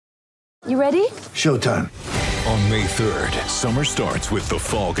You ready? Showtime. On May 3rd, summer starts with The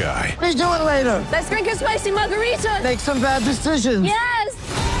Fall Guy. Let's do it later. Let's drink a spicy margarita. Make some bad decisions.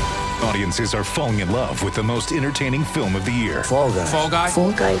 Yes! Audiences are falling in love with the most entertaining film of the year. Fall Guy. Fall Guy?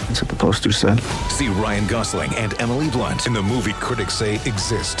 Fall guy. That's what the poster said. See Ryan Gosling and Emily Blunt in the movie critics say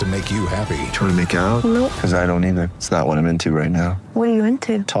exists to make you happy. Trying to make it out? Nope. Because I don't either. It's not what I'm into right now. What are you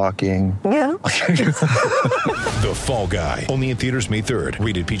into? Talking. Yeah. The Fall Guy. Only in theaters May 3rd.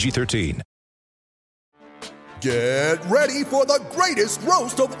 Rated PG-13. Get ready for the greatest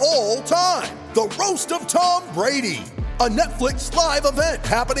roast of all time. The Roast of Tom Brady. A Netflix live event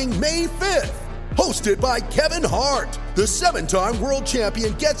happening May 5th. Hosted by Kevin Hart. The 7-time world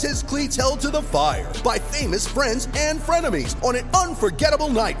champion gets his cleats held to the fire by famous friends and frenemies on an unforgettable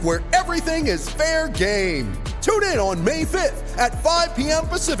night where everything is fair game. Tune in on May 5th at 5 p.m.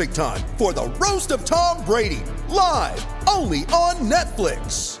 Pacific time for the Roast of Tom Brady. Live only on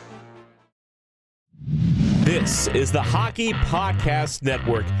Netflix. This is the Hockey Podcast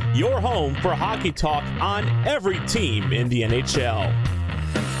Network, your home for hockey talk on every team in the NHL.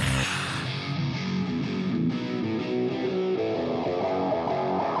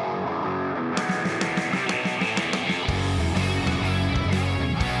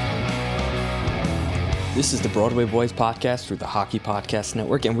 This is the Broadway Boys podcast through the Hockey Podcast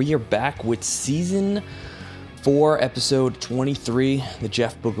Network, and we are back with Season 4, Episode 23, the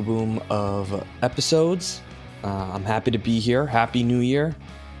Jeff Boogaboom of episodes. I'm happy to be here. Happy New Year.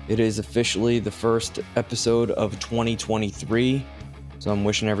 It is officially the first episode of 2023, so I'm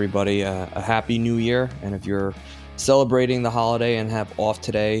wishing everybody a happy New Year, and if you're celebrating the holiday and have off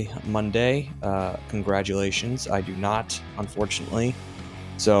today, Monday, congratulations. I do not, unfortunately.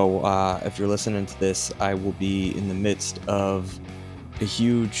 So if you're listening to this, I will be in the midst of a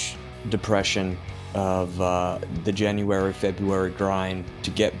huge depression of the January-February grind to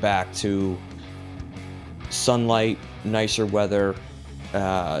get back to sunlight, nicer weather,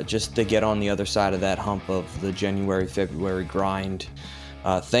 just to get on the other side of that hump of the January-February grind.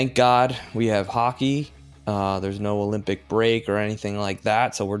 Thank God we have hockey. There's no Olympic break or anything like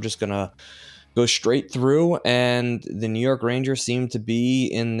that, so we're just going to go straight through, and the New York Rangers seem to be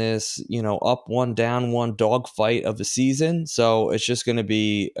in this, up one, down one dogfight of the season. So it's just going to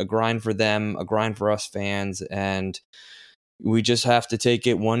be a grind for them, a grind for us fans, and we just have to take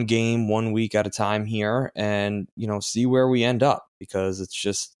it one game, 1 week at a time here, and see where we end up, because it's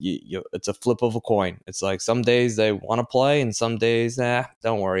just it's a flip of a coin. It's like some days they want to play, and some days,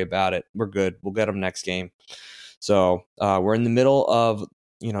 don't worry about it. We're good. We'll get them next game. So we're in the middle of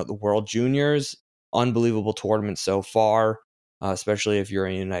the World Juniors, unbelievable tournament so far, especially if you're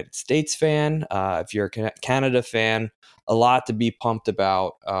a United States fan. If you're a Canada fan, a lot to be pumped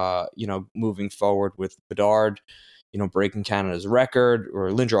about, moving forward with Bedard, breaking Canada's record, or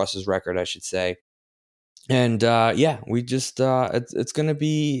Lindros's record, I should say. And we just, it's going to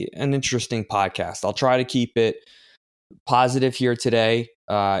be an interesting podcast. I'll try to keep it positive here today,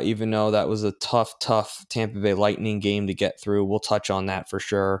 even though that was a tough Tampa Bay Lightning game to get through. We'll touch on that for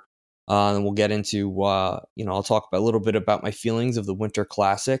sure. And we'll get into, I'll talk a little bit about my feelings of the Winter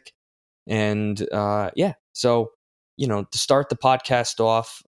Classic. And so, to start the podcast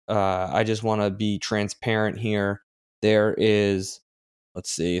off, I just want to be transparent here. There is, let's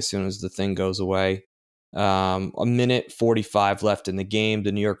see, as soon as the thing goes away, a minute 45 left in the game.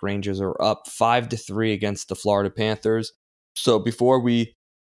 The New York Rangers are up 5-3 against the Florida Panthers. So before we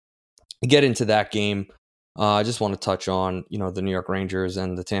get into that game, I just want to touch on, the New York Rangers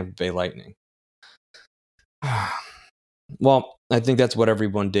and the Tampa Bay Lightning. Well, I think that's what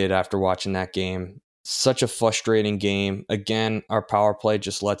everyone did after watching that game. Such a frustrating game. Again, our power play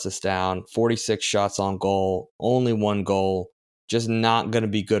just lets us down. 46 shots on goal, only one goal. Just not going to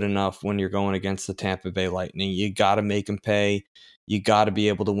be good enough when you're going against the Tampa Bay Lightning. You got to make them pay. You got to be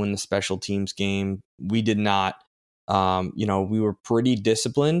able to win the special teams game. We did not. We were pretty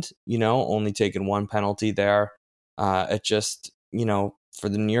disciplined, only taking one penalty there. It just, for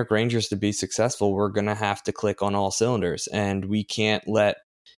the New York Rangers to be successful, we're going to have to click on all cylinders, and we can't let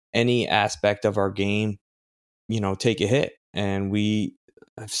any aspect of our game, take a hit. And we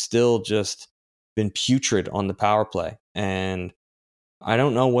have still just been putrid on the power play. And I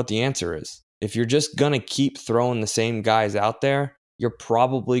don't know what the answer is. If you're just going to keep throwing the same guys out there, you're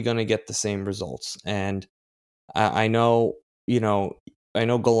probably going to get the same results. And I know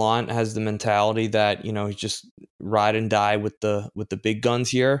Gallant has the mentality that, he's just ride and die with the big guns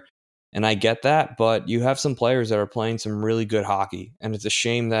here. And I get that, but you have some players that are playing some really good hockey. And it's a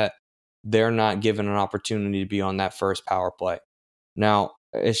shame that they're not given an opportunity to be on that first power play. Now,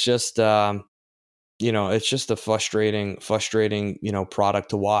 it's just, it's just a frustrating, product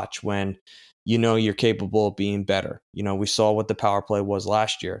to watch when you're capable of being better. We saw what the power play was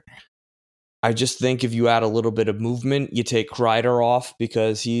last year. I just think if you add a little bit of movement, you take Kreider off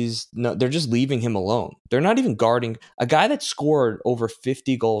because they're just leaving him alone. They're not even guarding. A guy that scored over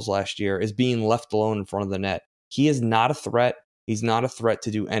 50 goals last year is being left alone in front of the net. He is not a threat. He's not a threat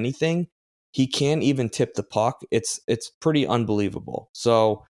to do anything. He can't even tip the puck. It's pretty unbelievable.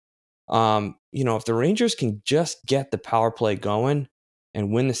 So, if the Rangers can just get the power play going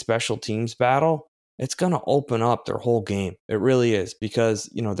and win the special teams battle, it's going to open up their whole game. It really is, because,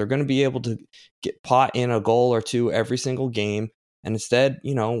 they're going to be able to pot in a goal or two every single game. And instead,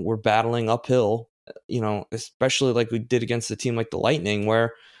 we're battling uphill, especially like we did against a team like the Lightning,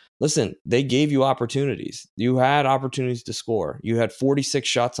 where, listen, they gave you opportunities. You had opportunities to score. You had 46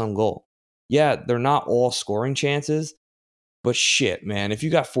 shots on goal. Yeah, they're not all scoring chances, but shit, man, if you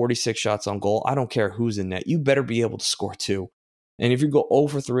got 46 shots on goal, I don't care who's in net. You better be able to score too. And if you go 0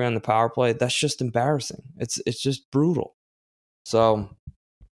 for 3 on the power play, that's just embarrassing. It's just brutal. So,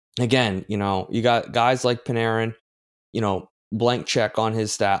 again, you got guys like Panarin, blank check on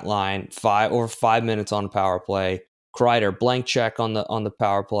his stat line, 5 minutes on the power play. Kreider, blank check on the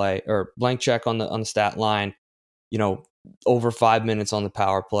power play, or blank check on the stat line, over 5 minutes on the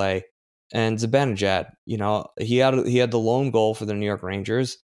power play. And Zibanejad, he had the lone goal for the New York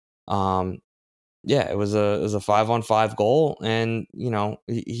Rangers. It was a 5-on-5 goal, and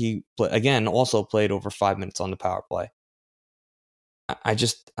he again also played over 5 minutes on the power play. I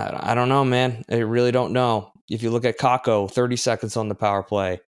don't know, man. I really don't know. If you look at Kakko, 30 seconds on the power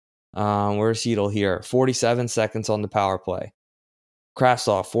play. Where's Hedl here? 47 seconds on the power play.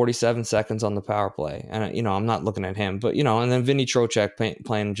 Krasov, 47 seconds on the power play. And, I'm not looking at him, but, and then Vinny Trocheck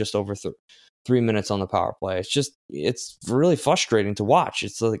playing just over 3 minutes on the power play. It's really frustrating to watch.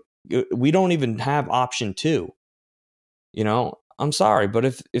 It's like, we don't even have option 2. I'm sorry, but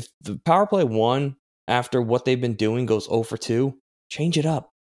if the power play 1 after what they've been doing goes 0 for 2, change it up.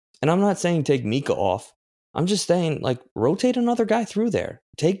 And I'm not saying take Mika off. I'm just saying, like, rotate another guy through there.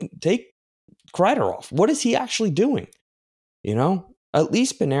 Take Kreider off. What is he actually doing? At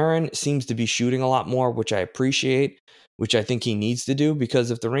least Panarin seems to be shooting a lot more, which I appreciate, which I think he needs to do,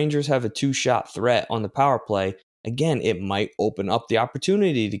 because if the Rangers have a 2-shot threat on the power play, again, it might open up the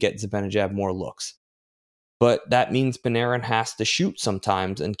opportunity to get Zibanejad more looks. But that means Panarin has to shoot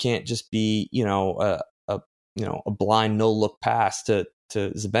sometimes and can't just be, a blind no-look pass to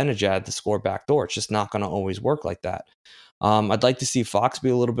Zibanejad to score backdoor. It's just not going to always work like that. I'd like to see Fox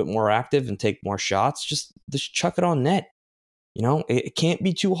be a little bit more active and take more shots. Just chuck it on net. It can't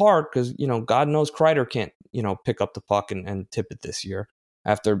be too hard because, God knows Kreider can't, pick up the puck and tip it this year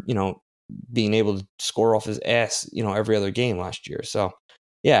after, being able to score off his ass, every other game last year. So,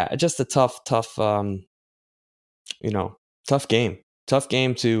 yeah, just a tough game. Tough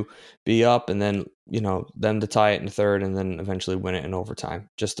game to be up and then, them to tie it in third and then eventually win it in overtime.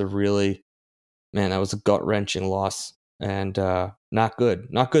 Just a really, that was a gut-wrenching loss and not good.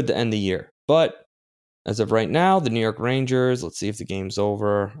 Not good to end the year. But as of right now, the New York Rangers, let's see if the game's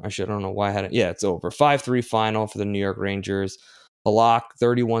over. I don't know why I had it. Yeah, it's over. 5-3 final for the New York Rangers. Halak,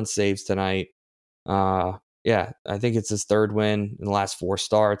 31 saves tonight. I think it's his 3rd win in the last 4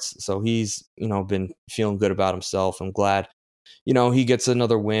 starts. So he's, been feeling good about himself. I'm glad, he gets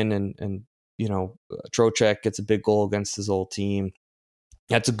another win and Trocheck gets a big goal against his old team.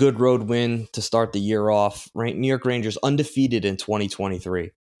 That's a good road win to start the year off. New York Rangers undefeated in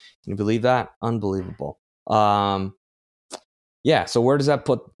 2023. Can you believe that? Unbelievable. So where does that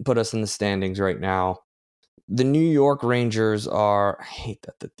put us in the standings right now? The New York Rangers are, I hate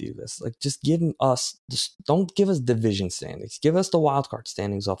that they do this. Like, just don't give us division standings. Give us the wild card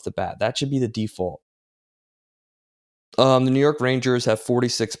standings off the bat. That should be the default. The New York Rangers have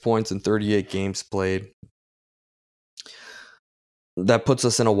 46 points in 38 games played. That puts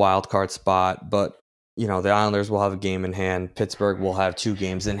us in a wild card spot, but the Islanders will have a game in hand. Pittsburgh will have 2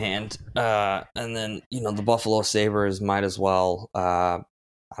 games in hand. And then, the Buffalo Sabres might as well. I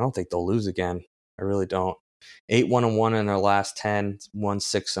don't think they'll lose again. I really don't. 8-1-1 in their last 10, won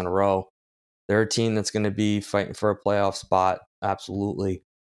 6 in a row. They're a team that's going to be fighting for a playoff spot. Absolutely.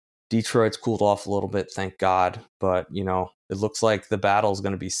 Detroit's cooled off a little bit, thank God. But, it looks like the battle is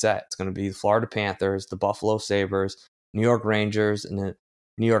going to be set. It's going to be the Florida Panthers, the Buffalo Sabres, New York Rangers, and the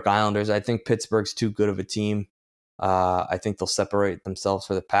New York Islanders. I think Pittsburgh's too good of a team. I think they'll separate themselves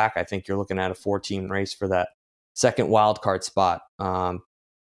for the pack. I think you're looking at a 4-team race for that second wild card spot.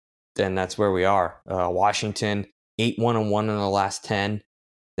 Then that's where we are. Washington, 8-1-1 in the last 10.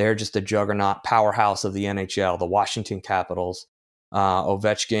 They're just a juggernaut powerhouse of the NHL, the Washington Capitals.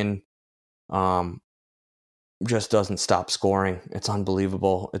 Ovechkin, just doesn't stop scoring. It's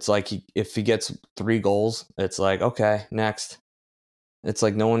unbelievable. It's like if he gets 3 goals, it's like, okay, next. It's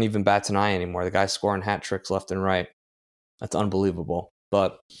like no one even bats an eye anymore. The guy's scoring hat tricks left and right. That's unbelievable.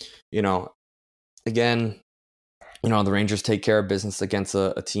 But, again, the Rangers take care of business against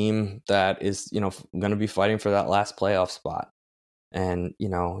a team that is, going to be fighting for that last playoff spot. And,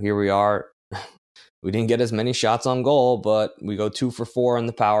 here we are. We didn't get as many shots on goal, but we go 2 for 4 on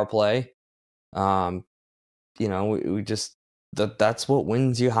the power play. We just that's what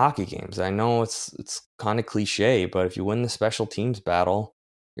wins you hockey games. I know it's kind of cliche, but if you win the special teams battle,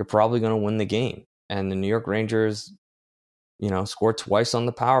 you're probably going to win the game. And the New York Rangers, scored twice on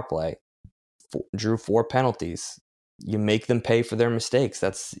the power play, drew 4 penalties. You make them pay for their mistakes.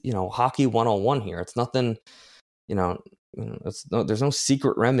 That's, hockey 101 here. It's nothing, there's no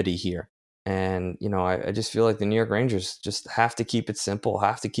secret remedy here. And, I just feel like the New York Rangers just have to keep it simple,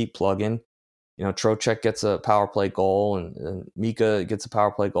 have to keep plugging. Trocheck gets a power play goal and Mika gets a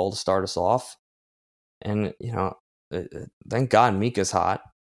power play goal to start us off. And, thank God Mika's hot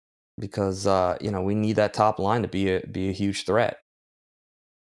because, we need that top line to be a huge threat.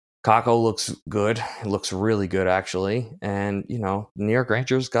 Kakko looks good. It looks really good, actually. And, the New York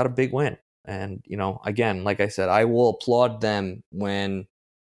Rangers got a big win. And, again, like I said, I will applaud them when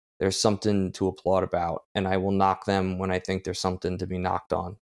there's something to applaud about. And I will knock them when I think there's something to be knocked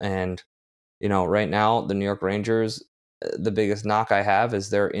on. And, right now, the New York Rangers, the biggest knock I have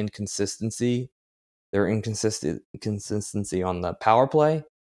is their inconsistency. Their inconsistency on the power play.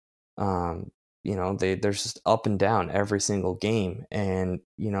 They're just up and down every single game. And,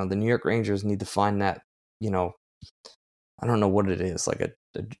 the New York Rangers need to find that, I don't know what it is, like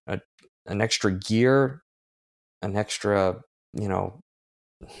an extra gear, an extra, I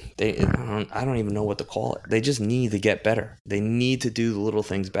don't even know what to call it. They just need to get better. They need to do the little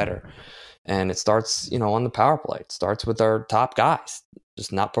things better. And it starts, on the power play. It starts with our top guys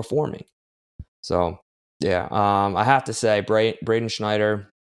just not performing. So, yeah, I have to say, Braden Schneider,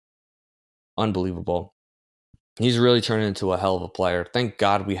 unbelievable. He's really turned into a hell of a player. Thank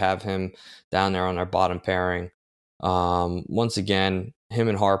God we have him down there on our bottom pairing. Once again, him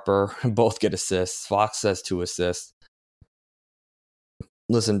and Harper both get assists. Fox has 2 assists.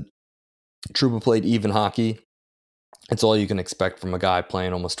 Listen, Trouba played even hockey. It's all you can expect from a guy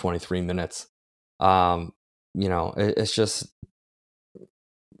playing almost 23 minutes. It's just,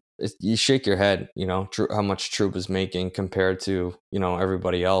 you shake your head, how much Trouba's making compared to,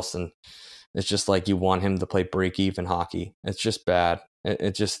 everybody else. And it's just like you want him to play break-even hockey. It's just bad.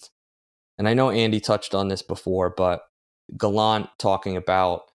 And I know Andy touched on this before, but Gallant talking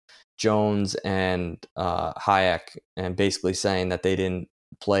about Jones and Hayek and basically saying that they didn't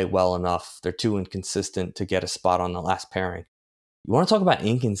play well enough. They're too inconsistent to get a spot on the last pairing. You want to talk about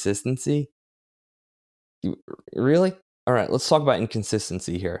inconsistency? Really? All right, let's talk about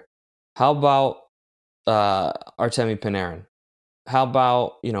inconsistency here. How about Artemi Panarin? How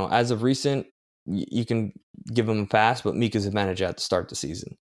about, as of recent, you can give him a pass, but Mika Zibanejad to start the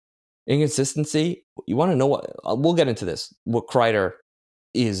season. Inconsistency, you want to know what, we'll get into this, what Kreider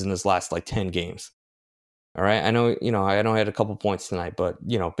is in his last 10 games. All right, I know he had a couple points tonight, but,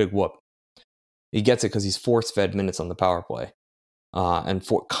 big whoop. He gets it because he's force-fed minutes on the power play and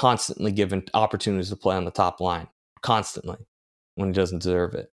constantly given opportunities to play on the top line, constantly, when he doesn't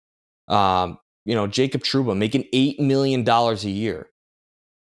deserve it. Jacob Trouba making $8 million a year.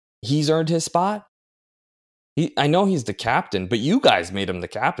 He's earned his spot. I know he's the captain, but you guys made him the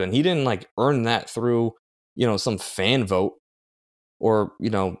captain. He didn't earn that through, some fan vote or,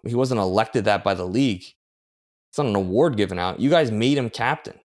 he wasn't elected that by the league. It's not an award given out. You guys made him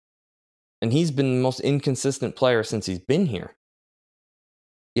captain. And he's been the most inconsistent player since he's been here.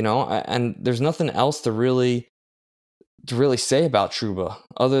 And there's nothing else to really say about Trouba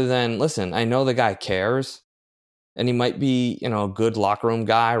other than, listen, I know the guy cares and he might be, a good locker room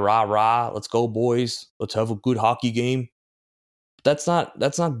guy, rah, let's go boys. Let's have a good hockey game. That's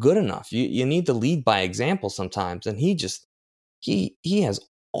not good enough. You need to lead by example sometimes. And he has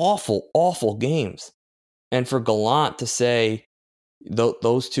awful games. And for Gallant to say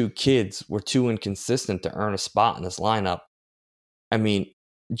those 2 kids were too inconsistent to earn a spot in this lineup, I mean,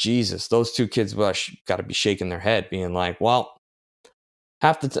 Jesus, those 2 kids got to be shaking their head, being like, well,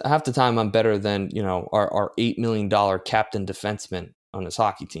 half the time I'm better than our $8 million captain defenseman on his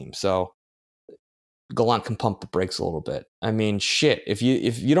hockey team. So Gallant can pump the brakes a little bit. I mean, shit, if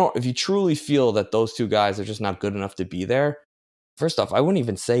you truly feel that those 2 guys are just not good enough to be there, first off, I wouldn't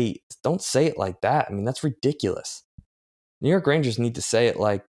even don't say it like that. I mean, that's ridiculous. New York Rangers need to say it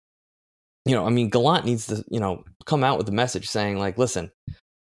like, Gallant needs to, come out with a message saying listen,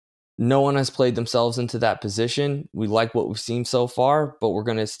 no one has played themselves into that position. We like what we've seen so far, but we're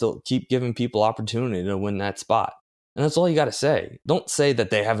going to still keep giving people opportunity to win that spot. And that's all you got to say. Don't say that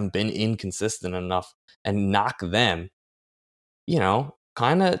they haven't been inconsistent enough and knock them.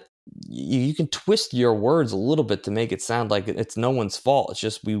 Kind of, you can twist your words a little bit to make it sound like it's no one's fault. It's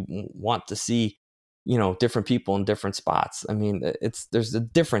just we want to see, different people in different spots. I mean, there's a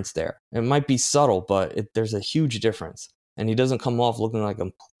difference there. It might be subtle, but there's a huge difference. And he doesn't come off looking like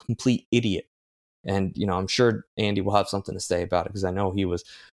a complete idiot. And, I'm sure Andy will have something to say about it because I know he was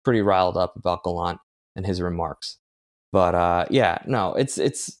pretty riled up about Gallant and his remarks. But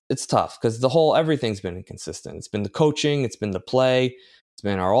it's tough because everything's been inconsistent. It's been the coaching, it's been the play, it's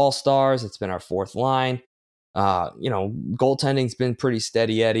been our all-stars, it's been our fourth line. Goaltending's been pretty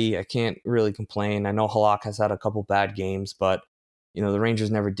steady Eddie. I can't really complain. I know Halak has had a couple bad games, but the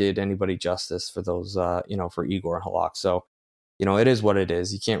Rangers never did anybody justice for those, for Igor and Halak. So, it is what it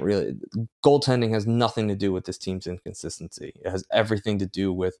is. You can't really. Goaltending has nothing to do with this team's inconsistency. It has everything to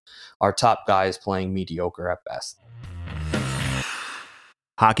do with our top guys playing mediocre at best.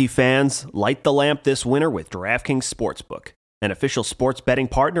 Hockey fans, light the lamp this winter with DraftKings Sportsbook, an official sports betting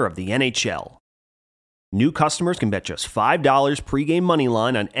partner of the NHL. New customers can bet just $5 pregame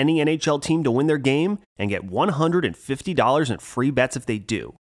moneyline on any NHL team to win their game and get $150 in free bets if they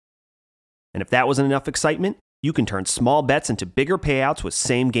do. And if that wasn't enough excitement, you can turn small bets into bigger payouts with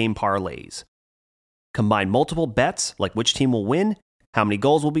same-game parlays. Combine multiple bets, like which team will win, how many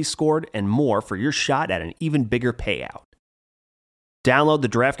goals will be scored, and more for your shot at an even bigger payout. Download the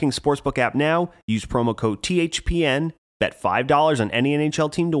DraftKings Sportsbook app now, use promo code THPN, bet $5 on any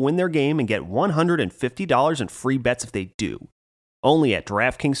NHL team to win their game, and get $150 in free bets if they do. Only at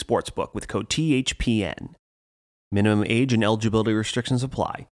DraftKings Sportsbook with code THPN. Minimum age and eligibility restrictions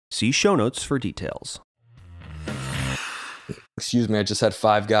apply. See show notes for details. Excuse me, I just had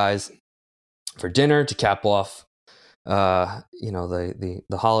Five Guys for dinner to cap off the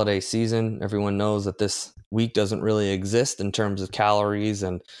holiday season. Everyone knows that this week doesn't really exist in terms of calories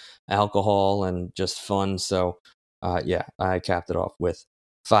and alcohol and just fun. So I capped it off with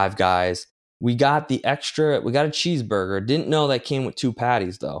Five Guys. We got a cheeseburger. Didn't know that came with 2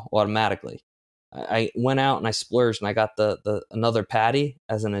 patties though, automatically. I went out and I splurged and I got the another patty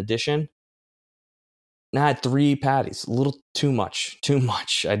as an addition. And I had 3 patties, a little too much.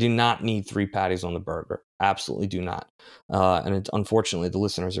 I do not need 3 patties on the burger. Absolutely do not. And unfortunately, the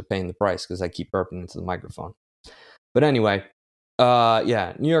listeners are paying the price because I keep burping into the microphone. But anyway,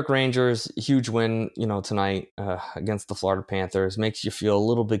 New York Rangers, huge win, tonight against the Florida Panthers. Makes you feel a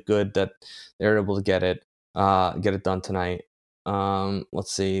little bit good that they're able to get it done tonight.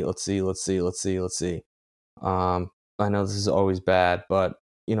 Let's see. I know this is always bad, but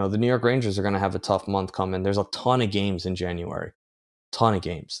the New York Rangers are going to have a tough month coming. There's a ton of games in January, and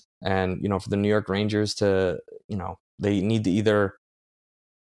for the New York Rangers to, they need to either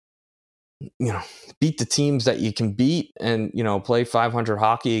beat the teams that you can beat and, play 500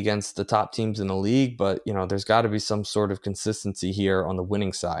 hockey against the top teams in the league. But, there's got to be some sort of consistency here on the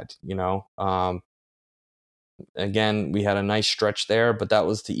winning side, Again, we had a nice stretch there, but that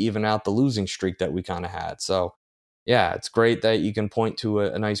was to even out the losing streak that we kind of had. So, yeah, it's great that you can point to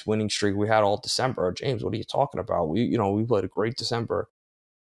a nice winning streak we had all December. James, what are you talking about? We played a great December.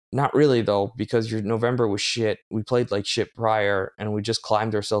 Not really, though, because your November was shit. We played like shit prior, and we just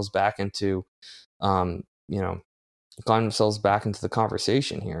climbed ourselves back into, the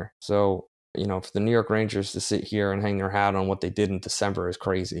conversation here. So, for the New York Rangers to sit here and hang their hat on what they did in December is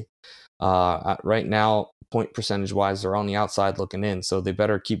crazy. Right now, point percentage wise, they're on the outside looking in, so they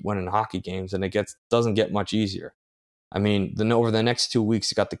better keep winning hockey games, and doesn't get much easier. I mean, over the next 2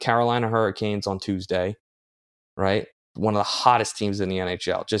 weeks, you got the Carolina Hurricanes on Tuesday, right? One of the hottest teams in the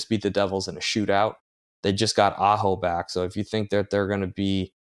NHL. Just beat the Devils in a shootout. They just got Aho back. So if you think that they're going to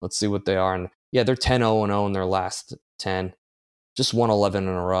be, let's see what they are. And they're 10-0-0 in their last 10. Just won 11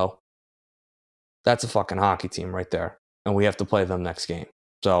 in a row. That's a fucking hockey team right there. And we have to play them next game.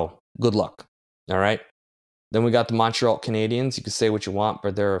 So good luck. All right. Then we got the Montreal Canadiens. You can say what you want,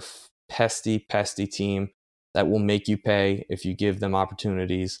 but they're a pesty team that will make you pay if you give them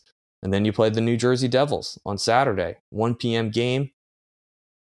opportunities. And then you play the New Jersey Devils on Saturday, 1 p.m. game.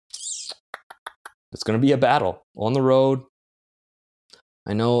 It's going to be a battle on the road.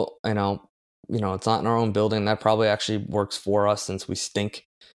 I know, it's not in our own building. That probably actually works for us since we stink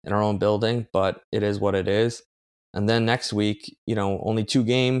in our own building, but it is what it is. And then next week, only 2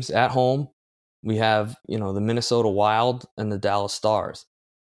 games at home. We have, the Minnesota Wild and the Dallas Stars.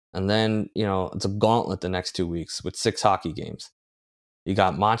 And then, it's a gauntlet the next 2 weeks with 6 hockey games. You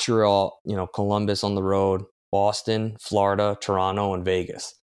got Montreal, Columbus on the road, Boston, Florida, Toronto, and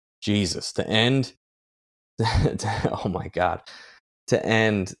Vegas. Jesus, to end, oh my God, to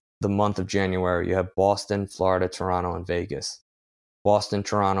end the month of January, you have Boston, Florida, Toronto, and Vegas. Boston,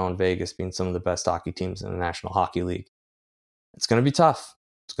 Toronto, and Vegas being some of the best hockey teams in the National Hockey League. It's going to be tough.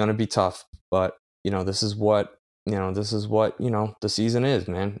 It's going to be tough, but this is what the season is,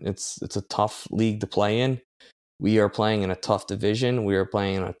 man. It's a tough league to play in. We are playing in a tough division. We are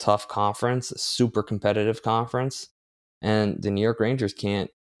playing in a tough conference, a super competitive conference. And the New York Rangers can't,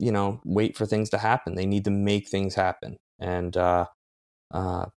 wait for things to happen. They need to make things happen. And,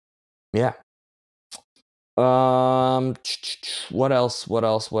 yeah. What else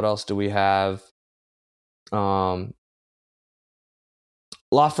do we have?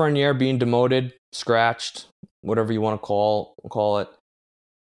 Lafreniere being demoted, scratched, whatever you want to call it.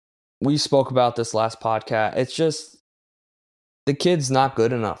 We spoke about this last podcast. It's just the kid's not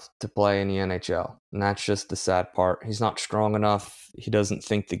good enough to play in the NHL. And that's just the sad part. He's not strong enough. He doesn't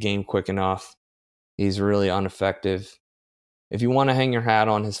think the game quick enough. He's really ineffective. If you want to hang your hat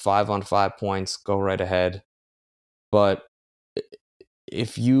on his 5-on-5 points, go right ahead. But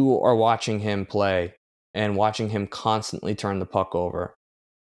if you are watching him play and watching him constantly turn the puck over,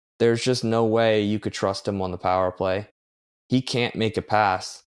 there's just no way you could trust him on the power play. He can't make a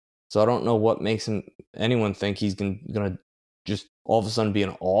pass. So I don't know what makes anyone think he's going to just all of a sudden be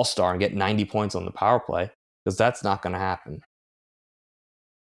an all-star and get 90 points on the power play, because that's not going to happen.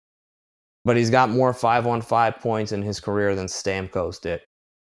 But he's got more 5-on-5 points in his career than Stamkos did.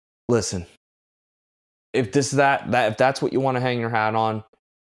 Listen, if that's what you want to hang your hat on,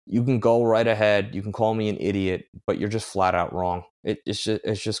 you can go right ahead. You can call me an idiot, but you're just flat out wrong. It's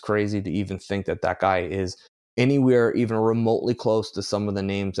just crazy to even think that guy is anywhere even remotely close to some of the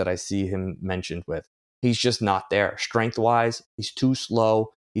names that I see him mentioned with. He's just not there. Strength-wise, he's too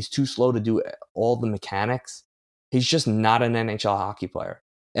slow. He's too slow to do all the mechanics. He's just not an NHL hockey player.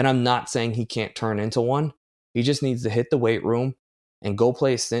 And I'm not saying he can't turn into one. He just needs to hit the weight room and go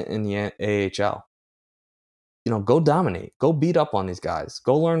play a stint in the AHL. Go dominate. Go beat up on these guys.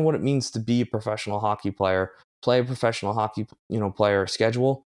 Go learn what it means to be a professional hockey player. Play a professional hockey, player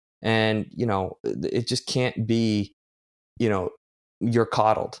schedule. And, it just can't be, you're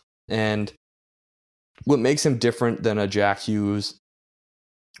coddled. And what makes him different than a Jack Hughes,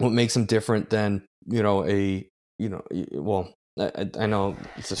 what makes him different than, I know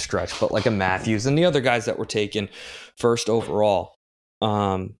it's a stretch, but like a Matthews and the other guys that were taken first overall,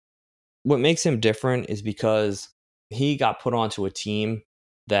 what makes him different is because he got put onto a team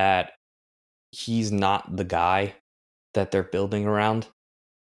that he's not the guy that they're building around.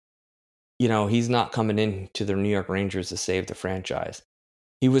 He's not coming in to the New York Rangers to save the franchise.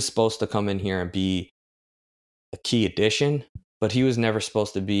 He was supposed to come in here and be a key addition, but he was never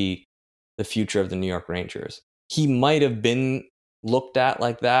supposed to be the future of the New York Rangers. He might have been looked at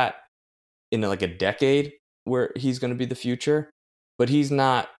like that in like a decade where he's going to be the future, but he's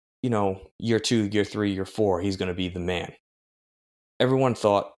not, year 2, year 3, year 4, he's going to be the man. Everyone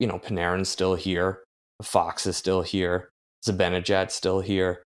thought, Panarin's still here. Fox is still here. Zibanejad's still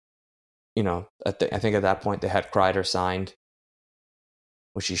here. I think at that point they had Kreider signed,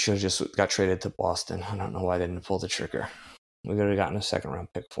 which he should have just got traded to Boston. I don't know why they didn't pull the trigger. We could have gotten a second-round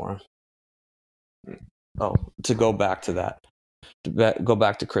pick for him. Oh, to go back to that. Go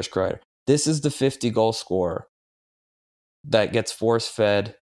back to Chris Kreider. This is the 50-goal scorer that gets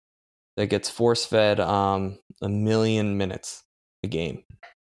force-fed a million minutes a game.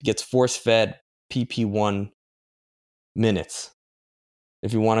 Gets force-fed PP1 minutes.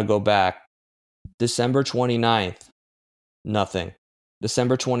 If you want to go back, December 29th, nothing.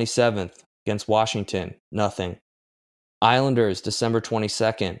 December 27th against Washington, nothing. Islanders, December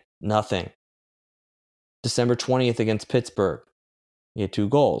 22nd, nothing. December 20th against Pittsburgh, he had 2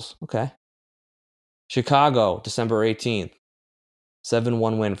 goals. Okay. Chicago, December 18th,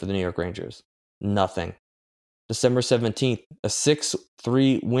 7-1 win for the New York Rangers, nothing. December 17th, a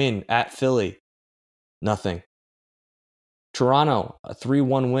 6-3 win at Philly, nothing. Toronto, a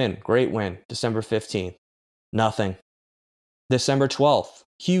 3-1 win, great win, December 15th, nothing. December 12th,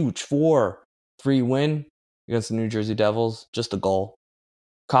 huge 4-3 win against the New Jersey Devils, just a goal.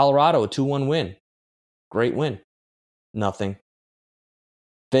 Colorado, a 2-1 win, great win, nothing.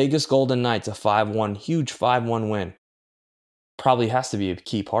 Vegas Golden Knights, a 5-1, huge 5-1 win. Probably has to be a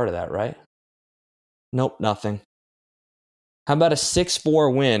key part of that, right? Nope, nothing. How about a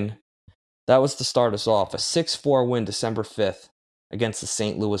 6-4 win? That was to start us off. A 6-4 win December 5th against the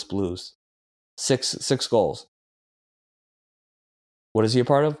St. Louis Blues. Six goals. What is he a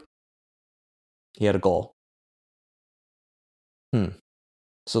part of? He had a goal.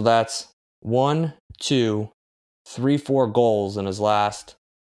 So that's 1, 2, 3, 4 goals in his last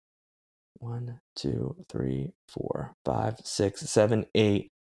 1, 2, 3, 4, 5, 6, 7, 8,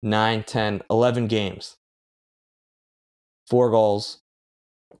 9, 10, 11 games. 4 goals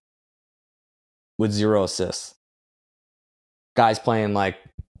with 0 assists. Guy's playing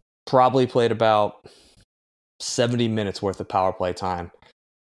probably played about 70 minutes worth of power play time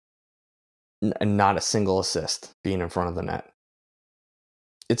and not a single assist being in front of the net.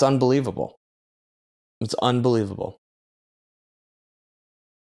 It's unbelievable. It's unbelievable.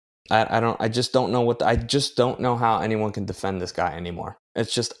 I just don't know how anyone can defend this guy anymore.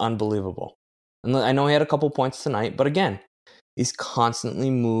 It's just unbelievable. And I know he had a couple points tonight, but again, he's constantly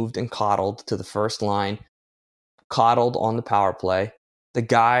moved and coddled to the first line, coddled on the power play. The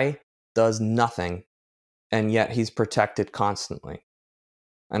guy does nothing, and yet he's protected constantly.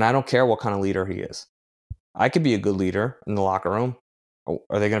 And I don't care what kind of leader he is. I could be a good leader in the locker room.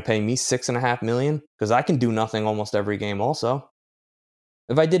 Are they going to pay me $6.5 million? Because I can do nothing almost every game also.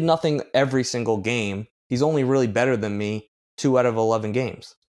 If I did nothing every single game, he's only really better than me 2 out of 11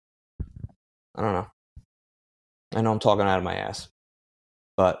 games. I don't know. I know I'm talking out of my ass,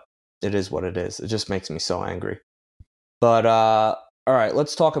 but it is what it is. It just makes me so angry. But all right,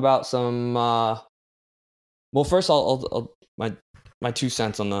 let's talk about some. Well, first, I'll my 2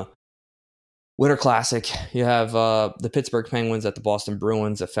 cents on the Winter Classic. You have the Pittsburgh Penguins at the Boston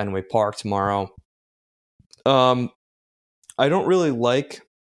Bruins at Fenway Park tomorrow. I don't really like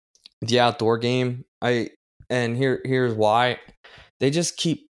the outdoor game. Here's why.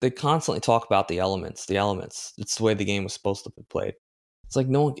 They constantly talk about the elements. It's the way the game was supposed to be played. It's like,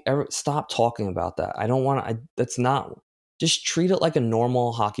 no one ever stop talking about that. I don't want to. That's not. Just treat it like a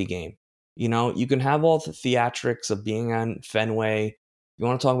normal hockey game. You know, you can have all the theatrics of being on Fenway. You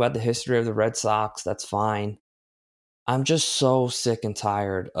want to talk about the history of the Red Sox? That's fine. I'm just so sick and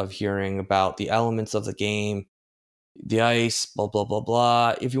tired of hearing about the elements of the game, the ice, blah, blah, blah,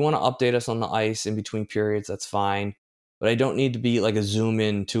 blah. If you want to update us on the ice in between periods, that's fine. But I don't need to be like a zoom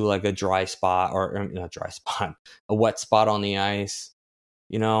in to like a dry spot or not dry spot, a wet spot on the ice.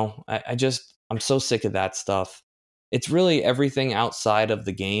 You know, I'm so sick of that stuff. It's really everything outside of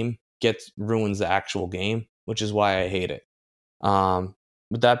the game ruins the actual game, which is why I hate it.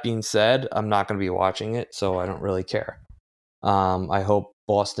 With that being said, I'm not going to be watching it, so I don't really care. I hope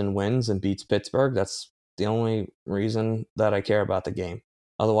Boston wins and beats Pittsburgh. That's the only reason that I care about the game.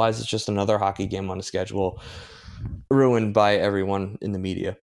 Otherwise, it's just another hockey game on the schedule, ruined by everyone in the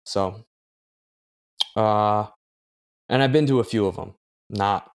media. So, and I've been to a few of them.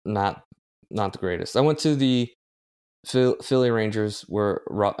 Not the greatest. I went to the Philly Rangers where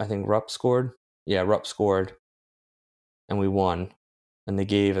I think Rupp scored. Yeah, Rupp scored, and we won. And they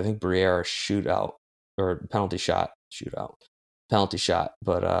gave, I think, Briere a shootout or penalty shot, but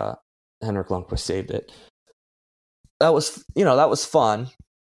Henrik Lundqvist saved it. That was fun.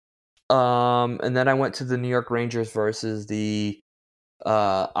 And then I went to the New York Rangers versus the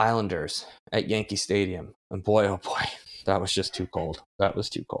Islanders at Yankee Stadium, and boy, oh boy, that was just too cold. That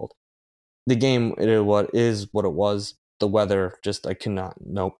was too cold. The game what it was. The weather, I cannot.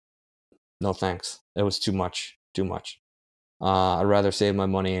 Nope. No thanks. It was too much. I'd rather save my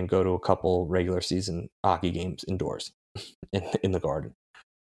money and go to a couple regular season hockey games indoors in the garden.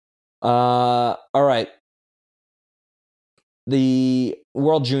 All right. The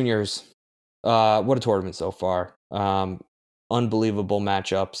World Juniors. What a tournament so far. Unbelievable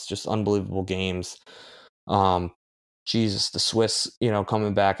matchups, just unbelievable games. Jesus, the Swiss,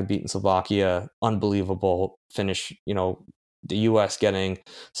 coming back and beating Slovakia, unbelievable finish. The U.S. getting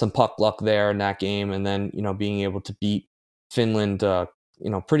some puck luck there in that game, and then being able to beat Finland,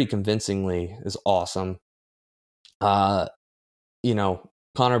 pretty convincingly is awesome. Connor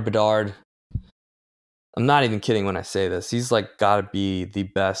Bedard. I'm not even kidding when I say this. He's got to be the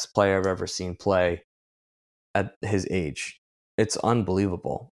best player I've ever seen play at his age. It's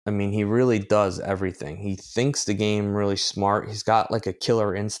unbelievable. I mean, he really does everything. He thinks the game really smart. He's got a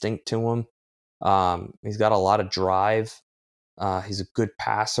killer instinct to him. He's got a lot of drive. He's a good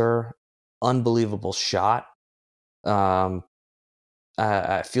passer. Unbelievable shot. I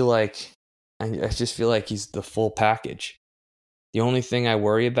just feel like he's the full package. The only thing I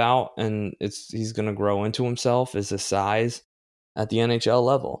worry about, and he's going to grow into himself, is his size at the NHL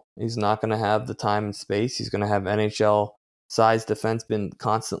level. He's not going to have the time and space. He's going to have NHL size defensemen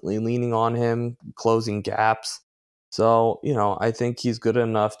constantly leaning on him, closing gaps. So, I think he's good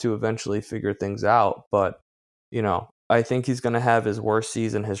enough to eventually figure things out. But, I think he's going to have his worst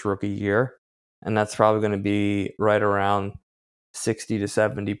season his rookie year. And that's probably going to be right around 60 to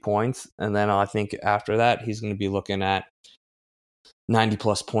 70 points. And then I think after that, he's going to be looking at 90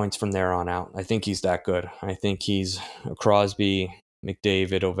 plus points from there on out. I think he's that good. I think he's Crosby,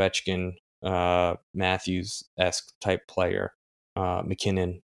 McDavid, Ovechkin Matthews-esque type player.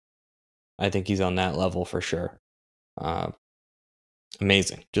 McKinnon, I think he's on that level for sure.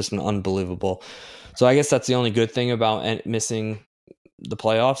 Amazing, just an unbelievable. So I guess that's the only good thing about missing the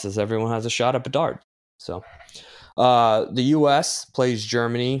playoffs is everyone has a shot at Bedard. So the U.S. plays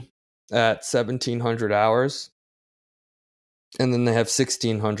Germany at 1700 hours, and then they have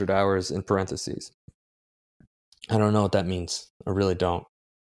 1600 hours in parentheses. I don't know what that means. I really don't.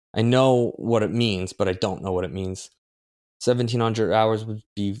 I know what it means, but I don't know what it means. 1700 hours would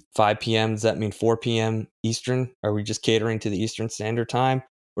be 5 p.m. Does that mean 4 p.m. Eastern? Are we just catering to the Eastern Standard Time?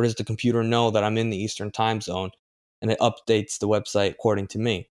 Or does the computer know that I'm in the Eastern Time Zone and it updates the website according to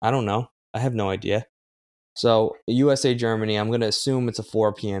me? I don't know. I have no idea. So USA Germany, I'm going to assume it's a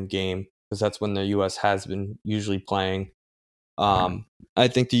 4 p.m. game because that's when the U.S. has been usually playing. I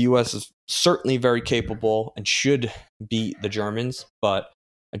think the U.S. is certainly very capable and should beat the Germans, but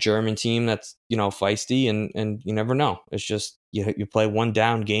a German team that's, feisty and you never know. It's just you play one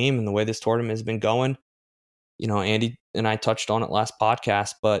down game, and the way this tournament has been going, Andy and I touched on it last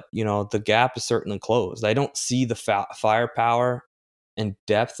podcast, but the gap is certainly closed. I don't see the firepower and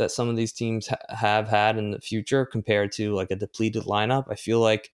depth that some of these teams have had in the future compared to like a depleted lineup. I feel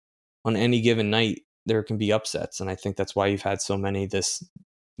like on any given night there can be upsets, and I think that's why you've had so many this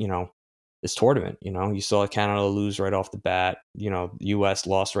tournament. You saw Canada lose right off the bat. The U.S.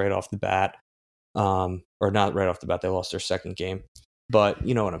 lost right off the bat, or not right off the bat. They lost their second game, but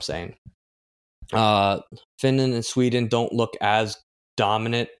you know what I'm saying. Finland and Sweden don't look as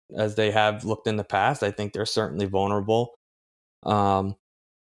dominant as they have looked in the past. I think they're certainly vulnerable.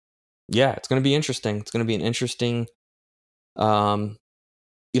 It's going to be interesting. It's going to be an interesting,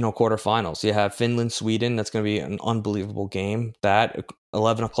 quarterfinals. You have Finland, Sweden. That's going to be an unbelievable game. That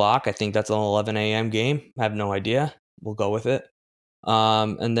 11 o'clock. I think that's an 11 a.m. game. I have no idea. We'll go with it.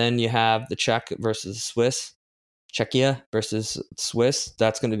 And then you have the Czechia versus Swiss.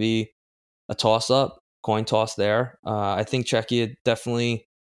 That's going to be a toss-up, coin toss there. I think Czechia definitely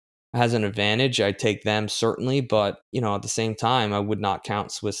has an advantage. I'd take them certainly, but at the same time, I would not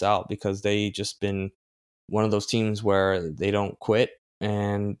count Swiss out because they just been one of those teams where they don't quit,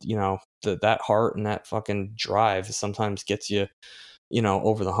 and that heart and that fucking drive sometimes gets you,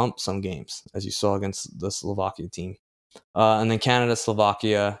 over the hump some games, as you saw against the Slovakia team. And then Canada,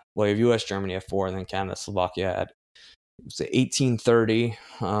 Slovakia. Well, you have U.S. Germany at 4, and then Canada, Slovakia at 18:30.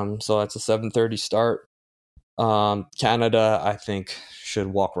 So that's a 7:30 start. Canada, I think, should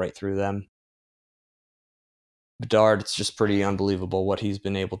walk right through them. Bedard, it's just pretty unbelievable what he's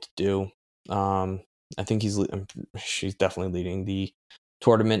been able to do. I think she's definitely leading the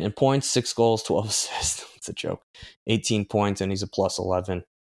tournament in points, 6 goals, 12 assists. It's a joke. 18 points, and he's a plus 11.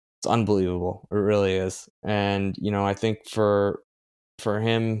 It's unbelievable. It really is. And, I think for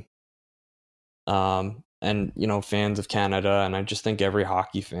him, and, fans of Canada, and I just think every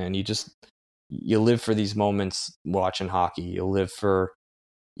hockey fan, you live for these moments watching hockey. You live for,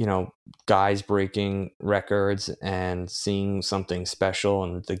 guys breaking records and seeing something special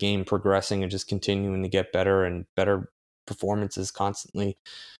and the game progressing and just continuing to get better and better performances constantly,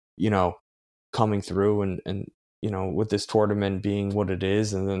 coming through and with this tournament being what it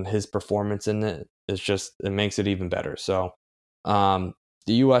is, and then his performance in it is just, it makes it even better. So the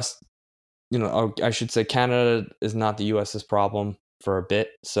U.S., I should say Canada is not the U.S.'s problem for a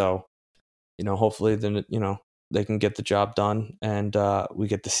bit. So, hopefully then, they can get the job done, and we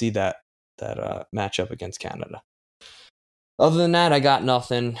get to see that matchup against Canada. Other than that, I got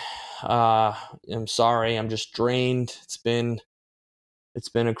nothing. I'm sorry. I'm just drained. It's been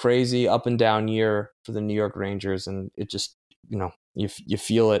a crazy up and down year for the New York Rangers, and it just, you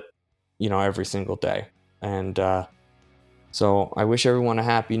feel it, every single day. And so I wish everyone a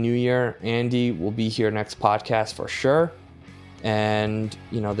happy new year. Andy will be here next podcast for sure. And,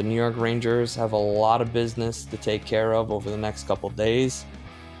 the New York Rangers have a lot of business to take care of over the next couple of days.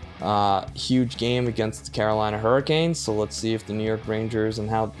 Huge game against the Carolina Hurricanes. So let's see if the New York Rangers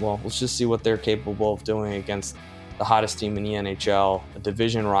let's just see what they're capable of doing against the hottest team in the NHL, a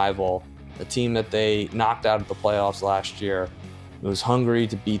division rival, a team that they knocked out of the playoffs last year. It was hungry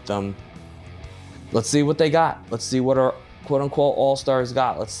to beat them. Let's see what they got. Let's see what our quote-unquote all-stars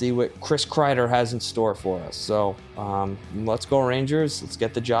got. Let's see what Chris Kreider has in store for us. So let's go Rangers. Let's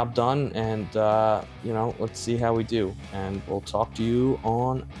get the job done, and let's see how we do. And we'll talk to you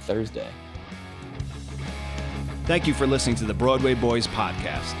on Thursday. Thank you for listening to the Broadway Boys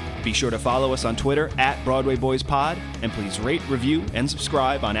podcast. Be sure to follow us on Twitter @BroadwayBoysPod, and please rate, review, and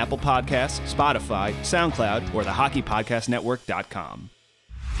subscribe on Apple Podcasts, Spotify, SoundCloud, or the HockeyPodcastNetwork.com.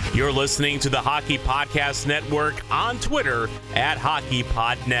 You're listening to the Hockey Podcast Network on Twitter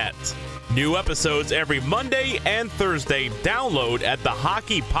 @HockeyPodNet. New episodes every Monday and Thursday. Download at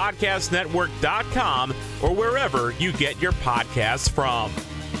thehockeypodcastnetwork.com or wherever you get your podcasts from.